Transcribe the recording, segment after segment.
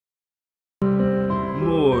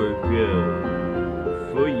more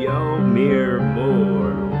go for your mere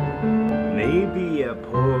mortal. Maybe a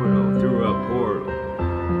portal through a portal.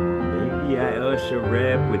 Maybe I usher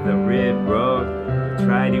rap with a red rug.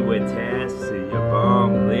 Try to attach to your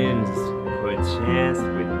bomb limbs. Put chance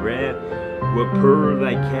with rap. Will purr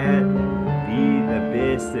like cat. Be the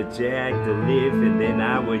best to jack to live, and then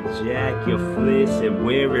I would jack your flesh and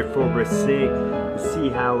wear it for a sick to see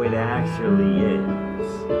how it actually is.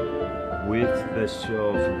 With the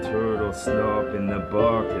show from turtle snarp in the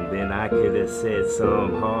bark, and then I could have said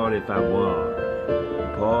something hard if I want.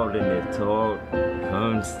 Pardon if talk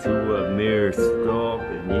comes to a mere stop,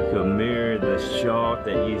 and you can mirror the shot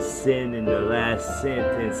that you sent in the last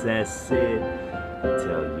sentence that said,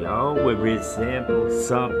 till y'all would resemble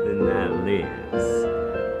something that lives.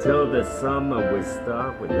 Till the summer would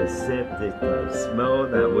start with a septic type smell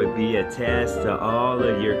that would be attached to all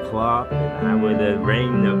of your cloth, and I would have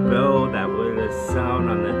rang the bell that would have sound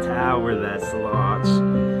on the tower that's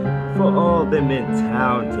launched. For all them in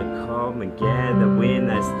town to come and gather when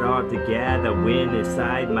I start to gather wind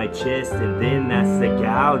inside my chest, and then that's the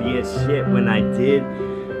gallia shit when I did.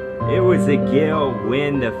 It was a gale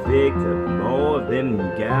wind effect of more of them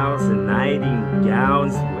gals and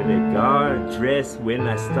nightingales with a guard dress. When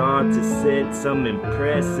I start to set some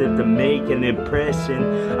impressive to make an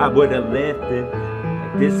impression, I would have left it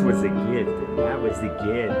like this was a gift, and that was the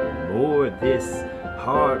gift. And more of this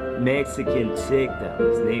hard Mexican chick that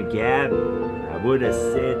was named Gabby. I would have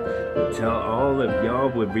said until all of y'all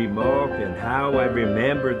would remark on how I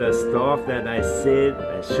remember the stuff that I said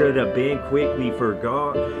I should have been quickly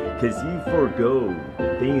forgot. Cause you forgo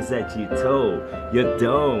things that you told. Your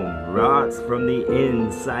dome rots from the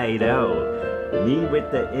inside out. Me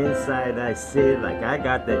with the inside I said like I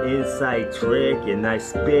got the inside trick, and I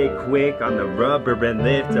spit quick on the rubber and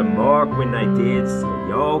left a mark when I did, so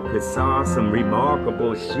y'all could saw some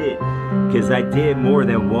remarkable shit. Cause I did more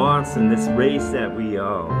than once in this race that we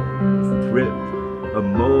all tripped. A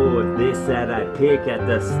more of this that I pick at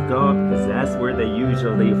the stop, cause that's where they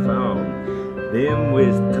usually found. Them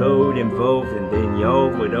was toad involved, and then y'all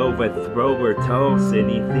would overthrow or toss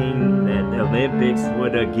anything that the Olympics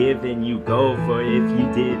would have given you gold for if you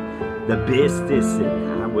did the business,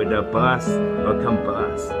 and I would have bust or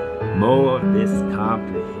combust. More of this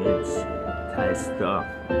comprehensive type stuff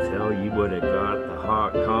until you would have got the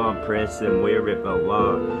heart compressed and where it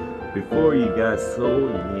belonged. Before you got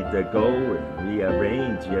sold, you need to go and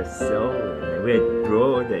rearrange your soul and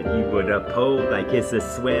withdraw that you would have pulled like it's a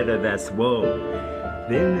sweater that's wove.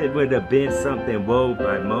 Then it would have been something wove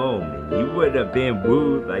by mom, and you would have been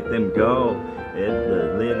wooed like them go at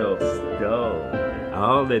the little stove.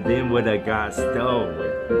 All of them would have got stoned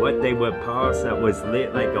with what they would pass that was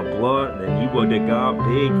lit like a blunt, and you would have got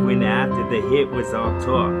big when after the hit was on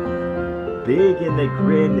top. Big in the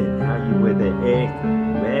grin and how you would have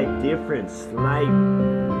act different, slight,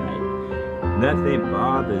 like nothing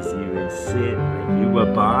bothers you and sit like you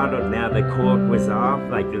were bottled. Now the cork was off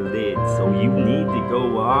like the lid, so you need to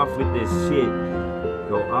go off with this shit.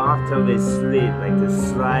 Go off till it's slid like the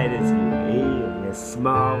sliders you ate, and it's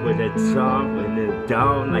small with a chomp and then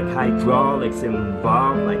down like hydraulics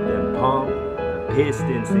involved like them pump, the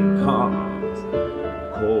pistons and cars,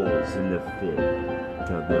 coals in the fit.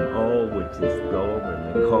 Till them all would just go,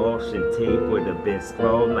 and the caution tape would have been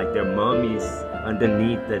thrown like their mummies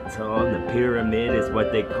underneath the tongue. The pyramid is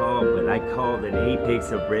what they call, but I call it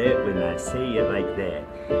apex of red when I say it like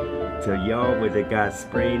that. Till y'all would have got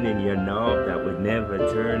sprained in your knob that would never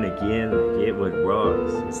turn again, like it would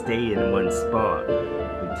rust, stay in one spot.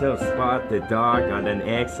 Until Spot the dog got an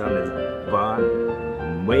X on his butt.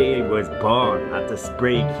 Way it was bought, not the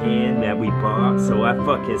spray can that we bought, so I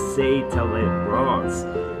fucking say till it rots.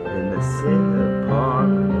 In the center part,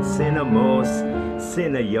 the centermost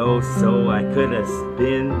center, yo, so I could have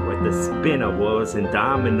spin what the spinner was and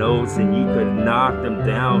dominoes, and you could knock them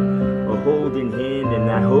down a holding hand.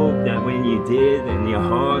 And I hope that when you did, and your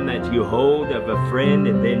arm that you hold of a friend,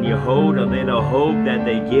 and then you hold a little hope that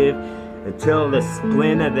they give, until the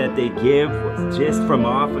splinter that they give was just from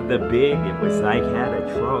off of the big. It was like had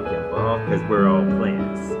a trunk involved, cause we're all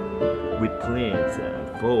plants with plants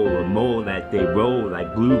full of mold that they roll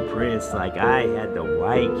like blueprints, like I had the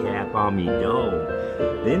white cap on me dome.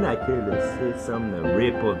 Then I could have said something to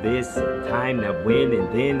ripple this time that win,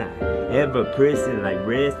 and then I ever prison like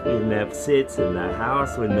rest enough sits in the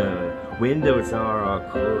house when the windows are all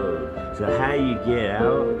closed. So how you get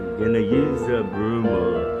out? You're gonna use the broom,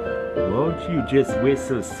 or won't you just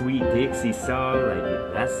whistle Sweet Dixie song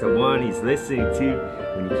like that's the one he's listening to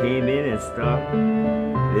when he came in and stuff?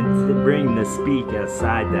 Then to bring the speak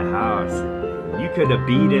outside the house. You could have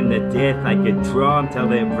beat him to death like a drum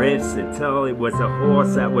till it rips, until it was a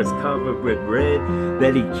horse that was covered with red,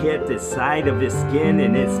 that he kept the side of his skin.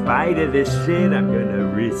 And in spite of this shit, I'm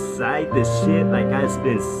gonna recite this shit like it's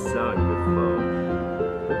been sung before.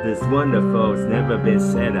 But this wonderful's never been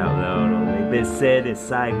said out loud, only been said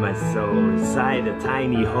inside my soul, inside a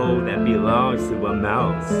tiny hole that belongs to a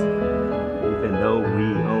mouse. Even though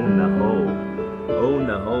we own the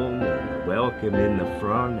home, welcome in the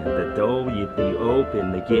front, and the door you'd be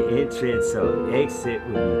open to get entrance or exit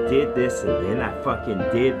when you did this. And then I fucking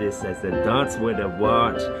did this as the dunce would have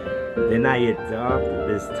watched. Then I adopted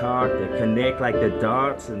this talk to connect like the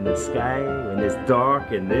dots in the sky when it's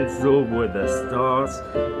dark, and then so were the stars.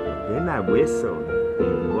 And then I whistled,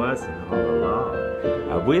 it wasn't all along.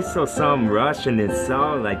 I whistled some Russian and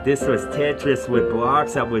song like this was Tetris with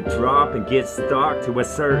blocks that would drop and get stuck to a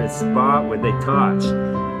certain spot where they touch.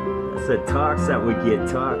 The talks that would get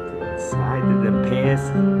talked inside of the pants,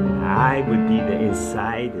 and I would be the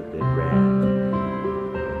inside of the rat.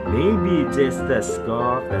 Maybe just a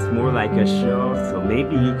scarf that's more like a shawl, so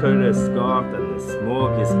maybe you could have scarfed on the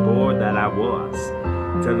smorgasbord that I was,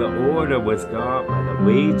 till the order was got by the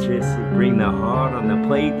waitress who bring the heart on the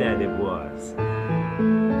plate that it was.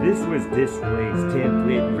 This was display's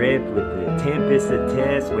template read with the tempest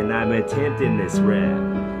attached when I'm attempting this rap.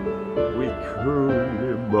 With curly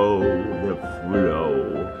the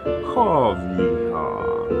flow, carve ye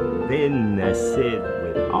hard. Then I said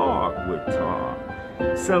with awkward talk,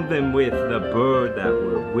 something with the bird that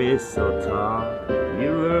would whistle talk.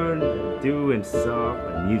 You learned doing soft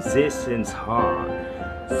a musician's heart.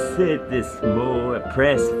 Said this more, I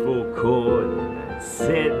pressed full chord, and I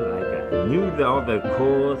said like I knew all the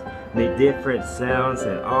chords, made different sounds,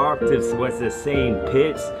 and octaves was the same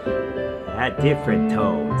pitch, had different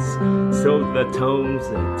tones. So the tones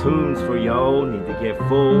and tunes for y'all need to get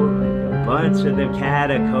full, like a bunch of them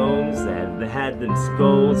catacombs that had them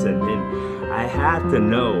skulls. And then I have to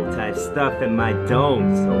know type stuff in my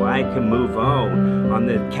dome so I can move on. On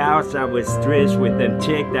the couch I was stretched with them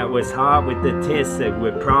chick that was hot with the tits that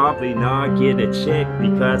would probably not get a chick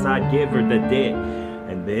because I'd give her the dick.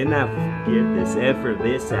 And then I forget this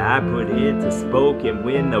effortless that I put into spoken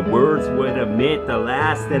when the words would have meant the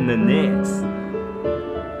last and the next.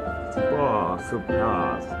 Far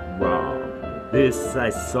surpassed wrong. This I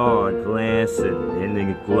saw a glance and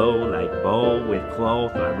it glow like ball with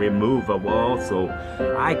cloth. I remove a wall so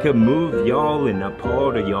I could move y'all in a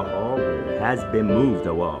part of your hall where it has been moved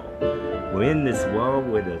a wall. When this wall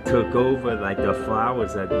would have took over like the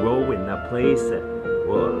flowers that grow in the place that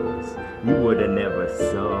was, you would have never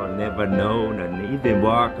saw, never known, and even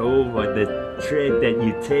walk over the trick that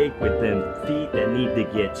you take with them feet that need to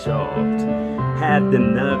get chopped. Had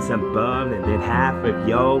them nuts and bum, and then half of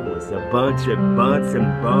y'all was a bunch of bunts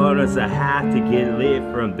and butters I had to get lit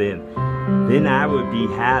from them. Then I would be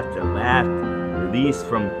half to laugh, released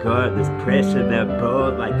from gut, this pressure that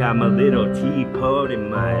bud like I'm a little teapot in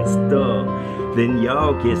my stuff. Then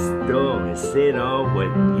y'all get stuck and sit on what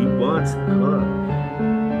you once cut.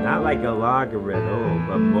 Not like a lager at all,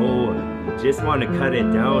 but more. You just want to cut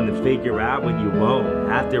it down and figure out what you want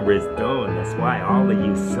after it's done. That's why all of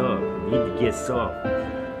you suck. You need to get soft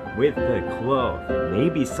with the cloth.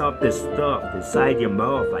 Maybe something stuffed inside your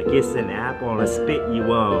mouth like it's an apple on a spit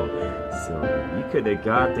you on. So you could have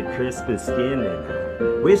got the crispy skin,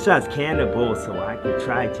 and wish I was cannibal so I could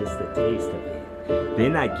try just a taste of it.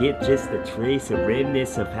 Then I get just a trace of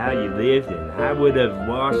remnants of how you lived, and I would have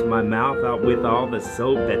washed my mouth out with all the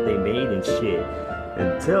soap that they made and shit.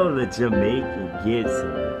 Until the Jamaican gets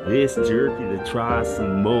this jerky to try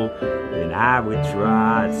some more, then I would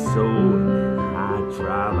try it so, and then I'd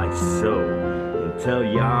try like so. Until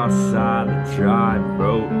y'all saw the dry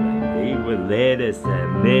road, like they were letters that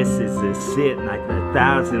messes and sit like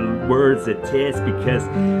 1,000 words of test, because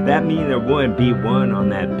that mean there wouldn't be one on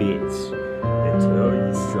that bitch. Until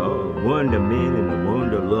you saw a wonderment and a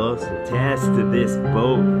wanderlust attached to this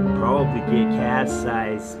boat, probably get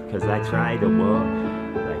capsized cause I tried to walk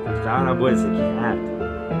like I thought I was a captain.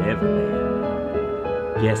 Never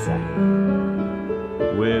man. Guess I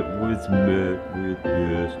am. When it was met with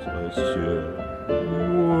this, I said,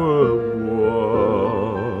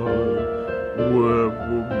 when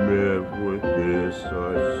we met with this, I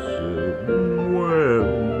said,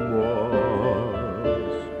 when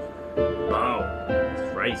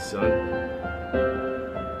right, son.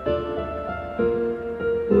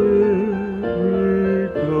 Where we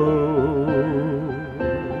go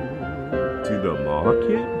to the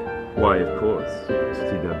market? Why, of course, it's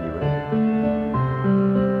TWA.